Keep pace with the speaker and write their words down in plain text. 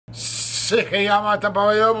se llama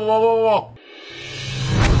Tapayo.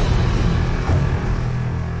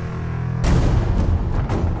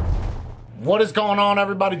 What is going on,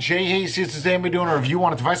 everybody? Jay Hayes here. Today we're doing a review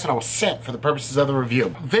on a device that I was sent for the purposes of the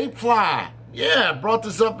review. Vapefly. Yeah, brought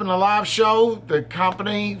this up in a live show. The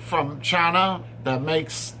company from China that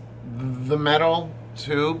makes the metal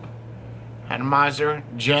tube atomizer,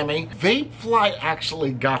 jammy. Vapefly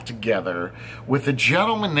actually got together with a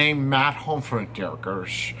gentleman named Matt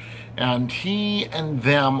Hofferkirch, and he and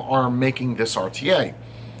them are making this RTA.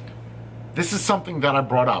 This is something that I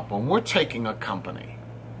brought up. When we're taking a company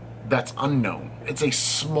that's unknown, it's a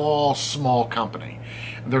small company,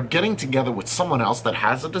 they're getting together with someone else that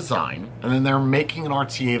has a design, and then they're making an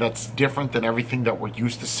RTA that's different than everything that we're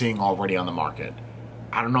used to seeing already on the market.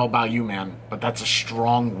 I don't know about you, man, but that's a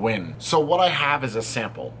strong win. So what I have is a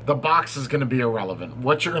sample. The box is gonna be irrelevant.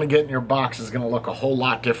 What you're gonna get in your box is gonna look a whole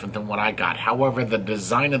lot different than what I got. However, the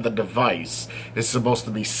design of the device is supposed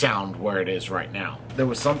to be sound where it is right now. There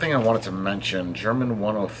was something I wanted to mention. German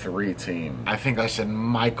 103 team. I think I said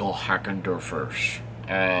Michael Hackendorfer.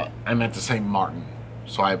 I meant to say Martin.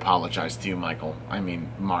 So I apologize to you, Michael. I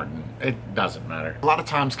mean, Martin. It doesn't matter. A lot of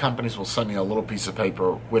times companies will send you a little piece of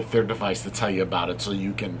paper with their device to tell you about it so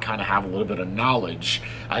you can kind of have a little bit of knowledge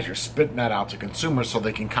as you're spitting that out to consumers so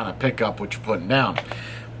they can kind of pick up what you're putting down.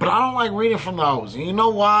 But I don't like reading from those. And you know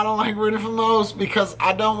why I don't like reading from those? Because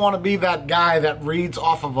I don't want to be that guy that reads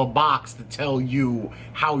off of a box to tell you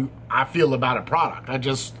how I feel about a product. I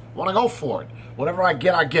just want to go for it. Whatever I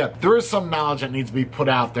get, I get. There is some knowledge that needs to be put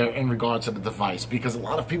out there in regards to the device because a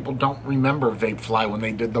lot of people don't remember Vapefly when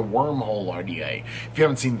they did the wormhole RTA. If you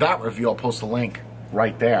haven't seen that review, I'll post a link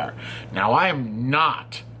right there. Now, I am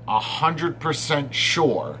not 100%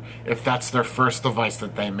 sure if that's their first device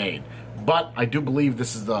that they made, but I do believe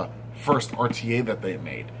this is the first RTA that they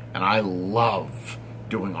made, and I love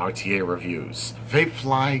doing RTA reviews.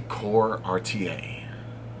 Vapefly Core RTA.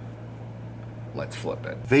 Let's flip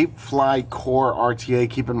it. Vapefly Core RTA.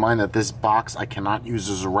 Keep in mind that this box I cannot use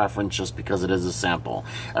as a reference just because it is a sample.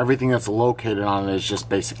 Everything that's located on it is just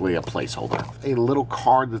basically a placeholder. A little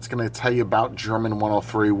card that's going to tell you about German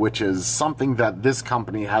 103, which is something that this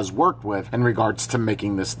company has worked with in regards to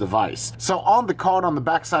making this device. So on the card on the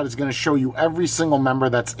back side is going to show you every single member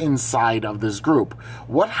that's inside of this group.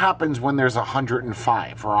 What happens when there's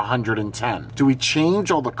 105 or 110? Do we change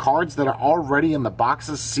all the cards that are already in the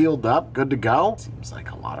boxes sealed up, good to go? Seems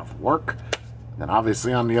like a lot of work. Then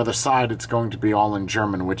obviously on the other side it's going to be all in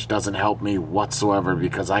German, which doesn't help me whatsoever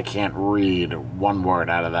because I can't read one word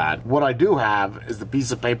out of that. What I do have is the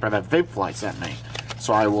piece of paper that Vapefly sent me.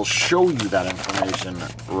 So I will show you that information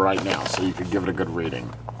right now so you can give it a good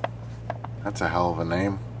reading. That's a hell of a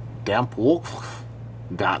name. Dampwolf?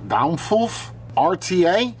 Dampwolf?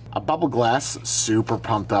 RTA, a bubble glass, super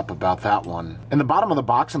pumped up about that one. In the bottom of the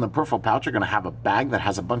box in the peripheral pouch, you're going to have a bag that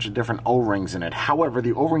has a bunch of different O-rings in it. However,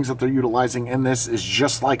 the O-rings that they're utilizing in this is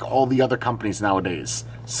just like all the other companies nowadays.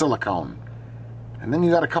 Silicone. And then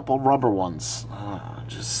you got a couple rubber ones.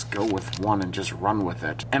 Just go with one and just run with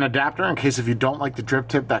it. An adapter in case if you don't like the drip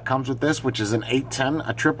tip that comes with this, which is an 810,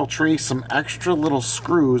 a triple tree, some extra little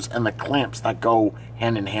screws, and the clamps that go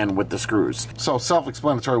hand in hand with the screws. So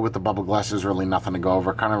self-explanatory with the bubble glass. There's really nothing to go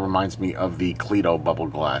over. Kind of reminds me of the Cleto bubble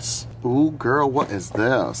glass. Ooh, girl, what is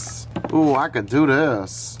this? Ooh, I could do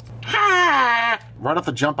this. Right off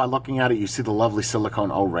the jump, by looking at it, you see the lovely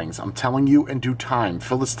silicone O-rings. I'm telling you, in due time,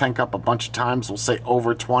 fill this tank up a bunch of times, we'll say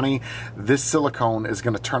over 20, this silicone is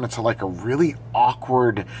going to turn into like a really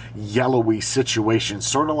awkward, yellowy situation.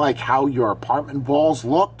 Sort of like how your apartment walls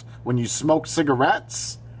looked when you smoked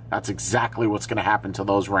cigarettes. That's exactly what's going to happen to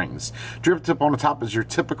those rings. Drip tip on the top is your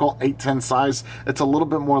typical 810 size. It's a little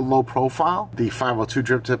bit more low profile. The 502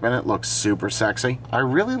 drip tip in it looks super sexy. I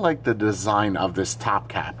really like the design of this top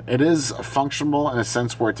cap. It is functional in a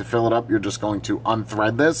sense where to fill it up, you're just going to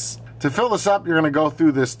unthread this. To fill this up, you're going to go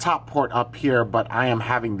through this top port up here, but I am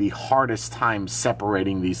having the hardest time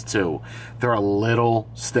separating these two. They're a little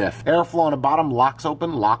stiff. Airflow on the bottom, locks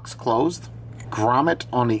open, locks closed. Grommet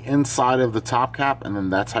on the inside of the top cap, and then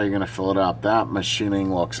that's how you're going to fill it up. That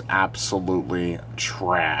machining looks absolutely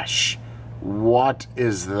trash. What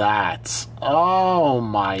is that? Oh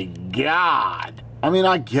my god. I mean,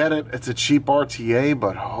 I get it. It's a cheap RTA,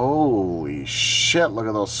 but holy shit, look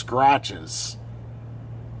at those scratches.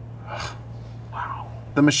 Wow.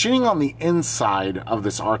 The machining on the inside of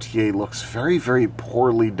this RTA looks very, very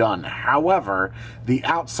poorly done. However, the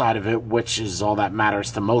outside of it, which is all that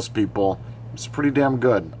matters to most people, It's pretty damn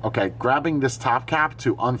good. Okay, grabbing this top cap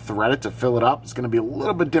to unthread it to fill it up is going to be a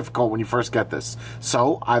little bit difficult when you first get this.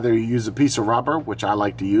 So either you use a piece of rubber, which I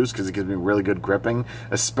like to use because it gives me really good gripping,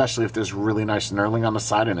 especially if there's really nice knurling on the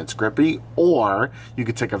side and it's grippy, or you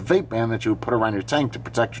could take a vape band that you would put around your tank to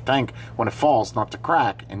protect your tank when it falls not to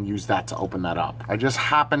crack, and use that to open that up. I just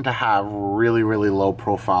happen to have really, really low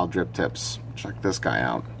profile drip tips. Check this guy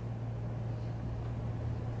out.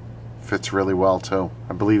 Fits really well too.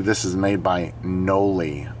 I believe this is made by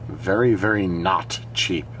Noli. Very, very not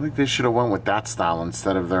cheap. I think they should have went with that style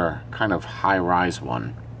instead of their kind of high-rise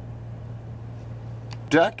one.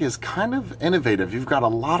 Deck is kind of innovative. You've got a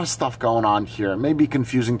lot of stuff going on here. It may be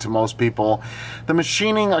confusing to most people. The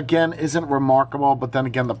machining, again, isn't remarkable, but then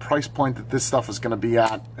again, the price point that this stuff is going to be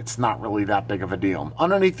at, it's not really that big of a deal.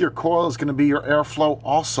 Underneath your coil is going to be your airflow.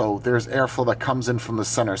 Also, there's airflow that comes in from the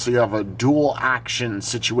center, so you have a dual action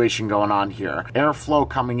situation going on here. Airflow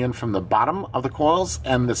coming in from the bottom of the coils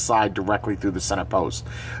and the side directly through the center post.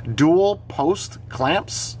 Dual post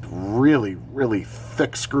clamps, really, really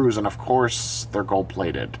thick screws, and of course, they're gold-plated.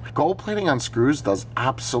 Gold plating on screws does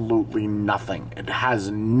absolutely nothing. It has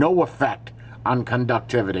no effect on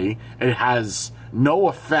conductivity. It has no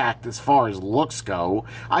effect as far as looks go.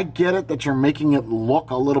 I get it that you're making it look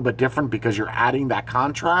a little bit different because you're adding that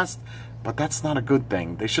contrast, but that's not a good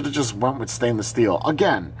thing. They should have just went with stainless steel.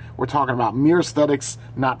 Again, we're talking about mere aesthetics,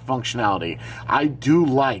 not functionality. I do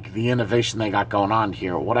like the innovation they got going on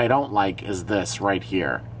here. What I don't like is this right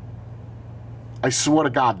here. I swear to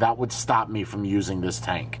God, that would stop me from using this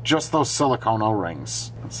tank. Just those silicone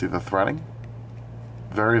O-rings. Let's see the threading.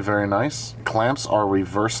 Very, very nice. Clamps are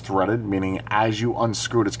reverse threaded, meaning as you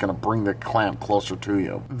unscrew it, it's going to bring the clamp closer to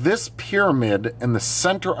you. This pyramid in the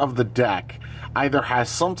center of the deck either has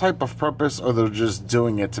some type of purpose or they're just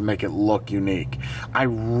doing it to make it look unique. I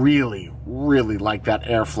really, really like that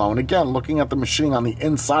airflow. And again, looking at the machining on the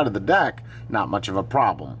inside of the deck, not much of a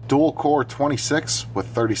problem. Dual core 26 with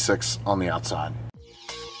 36 on the outside.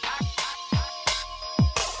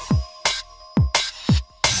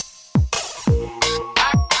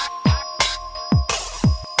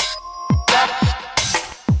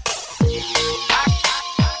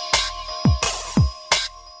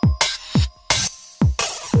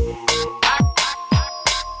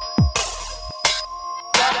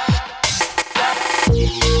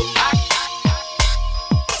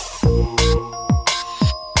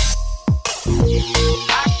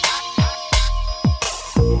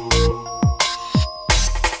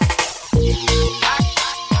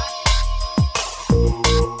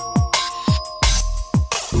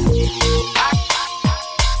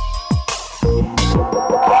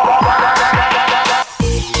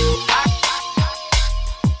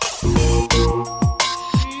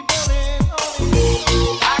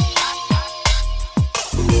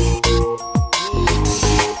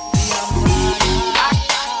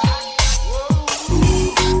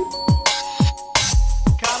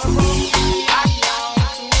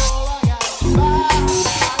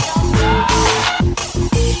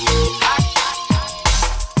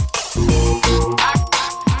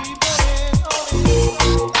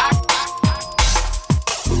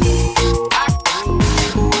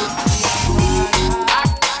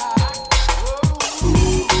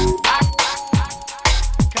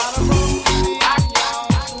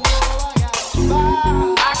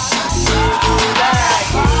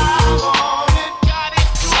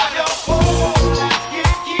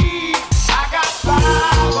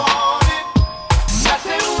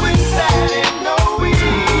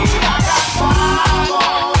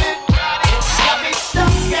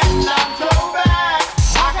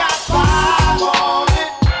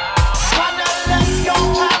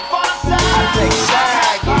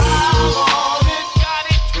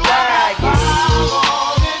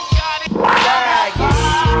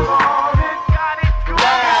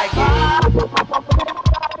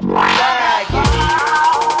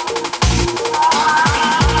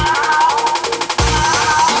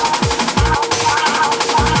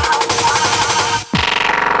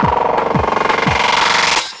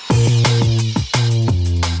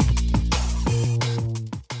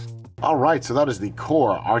 Alright, so that is the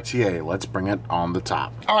Core RTA. Let's bring it on the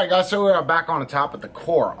top. Alright guys, so we are back on the top at the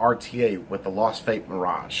Core RTA with the Lost Vape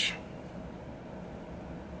Mirage.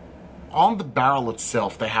 On the barrel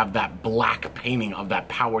itself, they have that black painting of that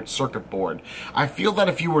powered circuit board. I feel that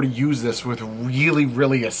if you were to use this with really,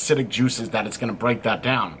 really acidic juices, that it's going to break that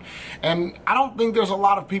down. And I don't think there's a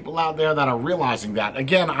lot of people out there that are realizing that.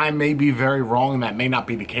 Again, I may be very wrong, and that may not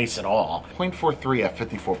be the case at all. 0.43 at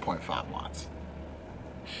 54.5 watts.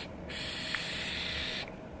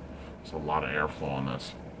 There's a lot of airflow on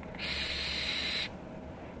this.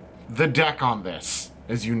 The deck on this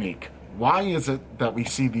is unique. Why is it that we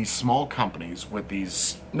see these small companies with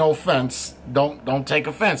these, no offense, don't take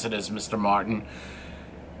offense at this, Mr. Martin,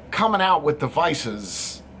 coming out with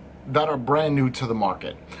devices that are brand new to the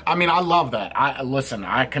market? I mean, I love that. Listen,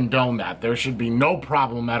 I condone that. There should be no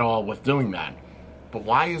problem at all with doing that. But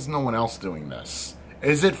why is no one else doing this?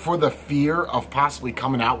 Is it for the fear of possibly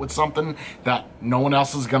coming out with something that no one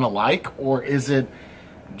else is gonna like? Or is it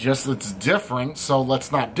just it's different, so let's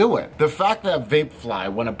not do it? The fact that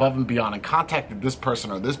Vapefly went above and beyond and contacted this person,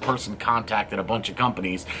 or this person contacted a bunch of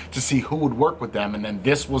companies to see who would work with them, and then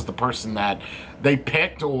this was the person that they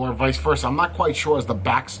picked, or vice versa. I'm not quite sure as the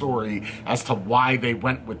backstory as to why they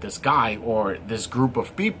went with this guy or this group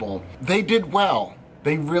of people. They did well.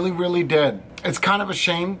 They really, really did. It's kind of a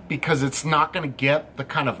shame because it's not going to get the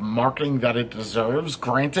kind of marketing that it deserves.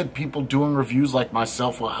 Granted, people doing reviews like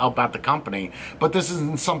myself will help out the company, but this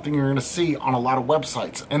isn't something you're going to see on a lot of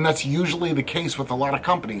websites. And that's usually the case with a lot of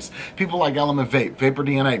companies. People like Element Vape, Vapor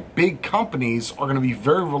DNA, big companies are going to be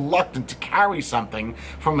very reluctant to carry something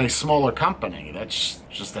from a smaller company. That's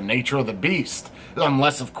just the nature of the beast.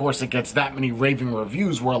 Unless, of course, it gets that many raving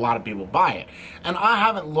reviews where a lot of people buy it. And I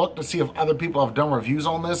haven't looked to see if other people have done reviews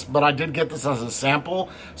on this, but I did get this as a sample,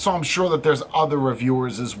 so I'm sure that there's other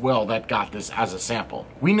reviewers as well that got this as a sample.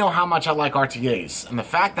 We know how much I like RTAs, and the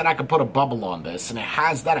fact that I could put a bubble on this and it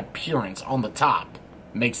has that appearance on the top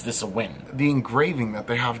makes this a win. The engraving that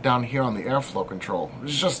they have down here on the airflow control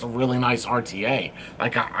is just a really nice RTA.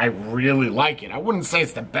 Like, I really like it. I wouldn't say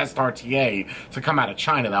it's the best RTA to come out of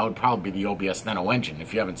China. That would probably be the OBS Nano engine.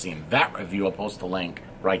 If you haven't seen that review, I'll post a link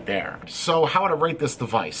right there. So how would I rate this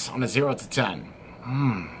device on a 0 to 10?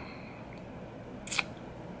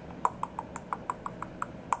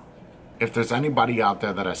 If there's anybody out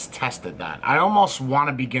there that has tested that, I almost want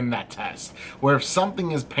to begin that test where if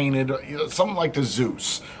something is painted, something like the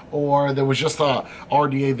Zeus, or there was just a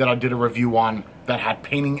RDA that I did a review on that had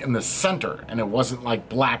painting in the center and it wasn't like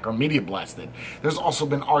black or media blasted. There's also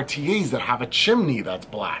been RTAs that have a chimney that's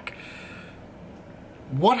black.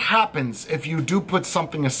 What happens if you do put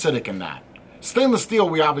something acidic in that? Stainless steel,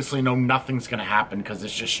 we obviously know nothing's going to happen because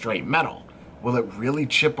it's just straight metal. Will it really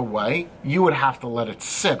chip away? You would have to let it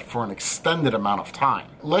sit for an extended amount of time.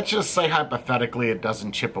 Let's just say hypothetically it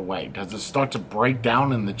doesn't chip away. Does it start to break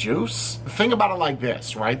down in the juice? Think about it like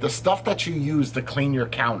this, right? The stuff that you use to clean your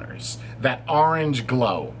counters, that orange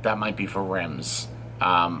glow, that might be for rims.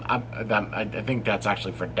 I think that's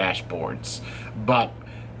actually for dashboards. But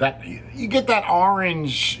that you get that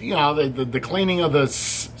orange, you know, the cleaning of the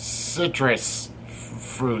citrus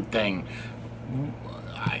fruit thing.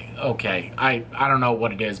 Okay, I don't know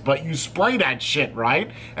what it is, but you spray that shit,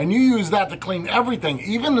 right? And you use that to clean everything.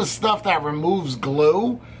 Even the stuff that removes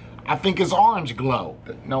glue, I think is orange glow.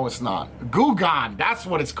 No, it's not. Goo Gone, that's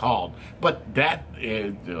what it's called. But that,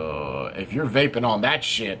 if you're vaping on that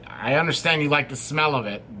shit, I understand you like the smell of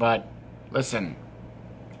it, but listen,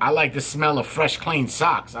 I like the smell of fresh, clean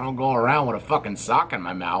socks. I don't go around with a fucking sock in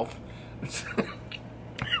my mouth.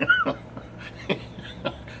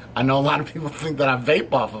 I know a lot of people think that I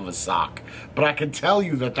vape off of a sock, but I can tell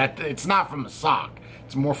you that it's not from a sock.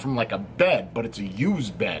 It's more from like a bed, but it's a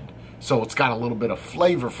used bed. So it's got a little bit of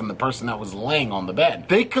flavor from the person that was laying on the bed.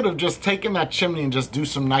 They could have just taken that chimney and just do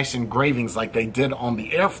some nice engravings like they did on the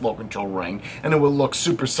airflow control ring, and it would look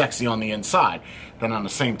super sexy on the inside. Then on the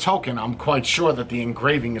same token, I'm quite sure that the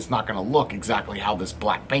engraving is not going to look exactly how this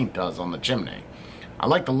black paint does on the chimney. I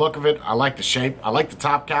like the look of it. I like the shape. I like the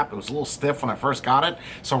top cap. It was a little stiff when I first got it.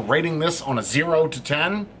 So rating this on a 0 to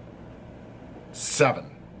 10, 7.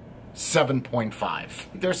 7.5.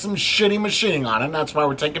 There's some shitty machining on it, and that's why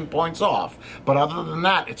we're taking points off. But other than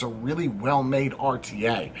that, it's a really well-made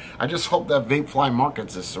RTA. I just hope that Vapefly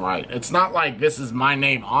markets this right. It's not like this is my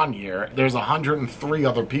name on here. There's 103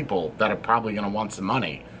 other people that are probably going to want some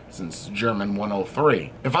money, since German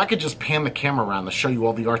 103. If I could just pan the camera around to show you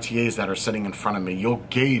all the RTAs that are sitting in front of me, you'll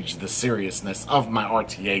gauge the seriousness of my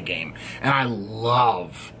RTA game. And I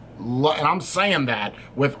love, and I'm saying that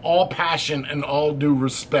with all passion and all due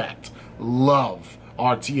respect, love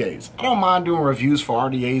RTAs. I don't mind doing reviews for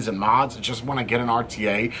RTAs and mods. It's just when I get an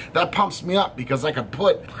RTA, that pumps me up because I could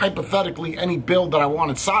put, hypothetically, any build that I want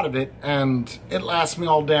inside of it and it lasts me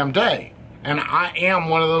all damn day. And I am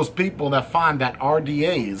one of those people that find that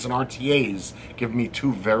RDAs and RTAs give me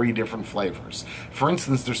two very different flavors. For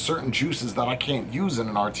instance, there's certain juices that I can't use in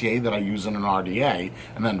an RTA that I use in an RDA,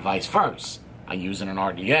 and then vice versa. I use in an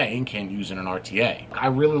RTA and can't use in an RTA. I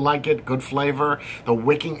really like it, good flavor. The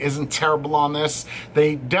wicking isn't terrible on this.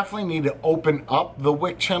 They definitely need to open up the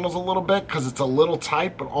wick channels a little bit because it's a little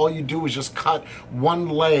tight, but all you do is just cut one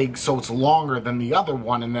leg so it's longer than the other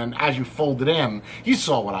one, and then as you fold it in, you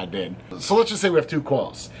saw what I did. So let's just say we have 2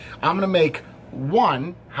 coils. I'm gonna make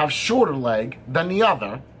one have shorter leg than the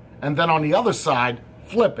other, and then on the other side,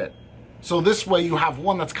 flip it. So this way you have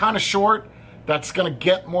one that's kind of short, that's gonna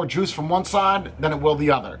get more juice from one side than it will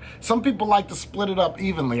the other. Some people like to split it up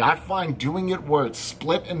evenly. I find doing it where it's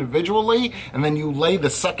split individually and then you lay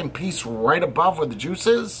the second piece right above where the juice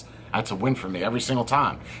is, that's a win for me every single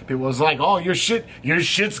time. People was like, oh, your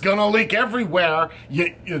shit's gonna leak everywhere.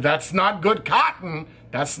 That's not good cotton.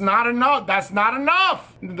 That's not enough. That's not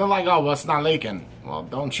enough. They're like, oh, well, it's not leaking. Well,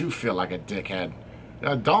 don't you feel like a dickhead.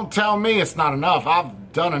 Don't tell me it's not enough.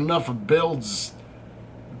 I've done enough of builds,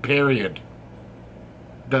 period.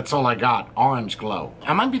 That's all I got. Orange Glow.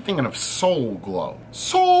 I might be thinking of Soul Glow.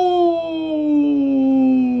 Soul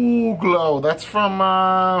Glow. That's from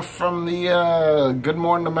the Good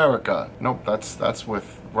Morning America. Nope, that's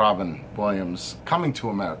with Robin Williams. Coming to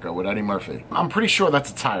America with Eddie Murphy. I'm pretty sure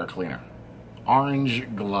that's a tire cleaner.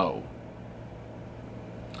 Orange Glow.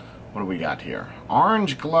 What do we got here?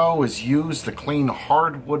 Orange Glow is used to clean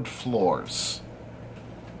hardwood floors.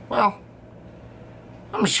 Well,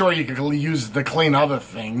 I'm sure you could use it to clean other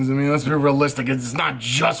things. I mean, let's be realistic. It's not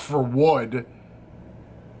just for wood.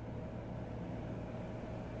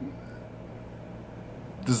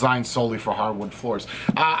 Designed solely for hardwood floors.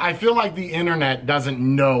 I feel like the internet doesn't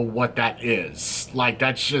know what that is. Like,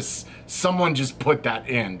 that's just, someone just put that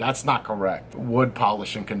in. That's not correct. Wood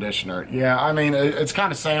polish and conditioner. Yeah, I mean, it's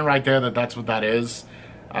kind of saying right there that that's what that is.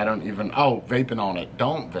 I don't even, oh, vaping on it.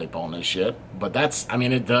 Don't vape on this shit. But that's, I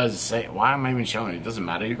mean, it does say, why am I even showing it? It doesn't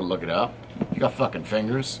matter, you can look it up. You got fucking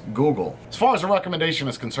fingers. Google. As far as a recommendation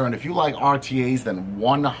is concerned, if you like RTAs, then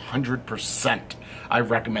 100% I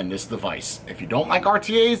recommend this device. If you don't like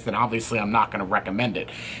RTAs, then obviously I'm not gonna recommend it.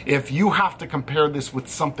 If you have to compare this with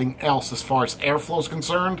something else as far as airflow is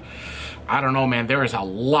concerned, I don't know, man, there is a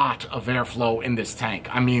lot of airflow in this tank.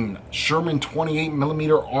 I mean, Sherman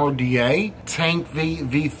 28mm RDA, tank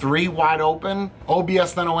V3 wide open,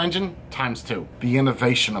 OBS Nano engine, ×2. The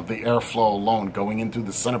innovation of the airflow alone going into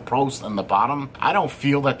the center post and the bottom, I don't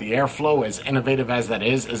feel that the airflow, as innovative as that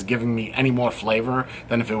is giving me any more flavor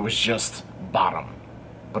than if it was just bottom.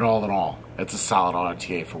 But all in all, it's a solid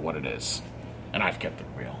RTA for what it is. And I've kept it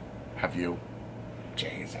real. Have you?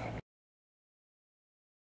 Jay's out.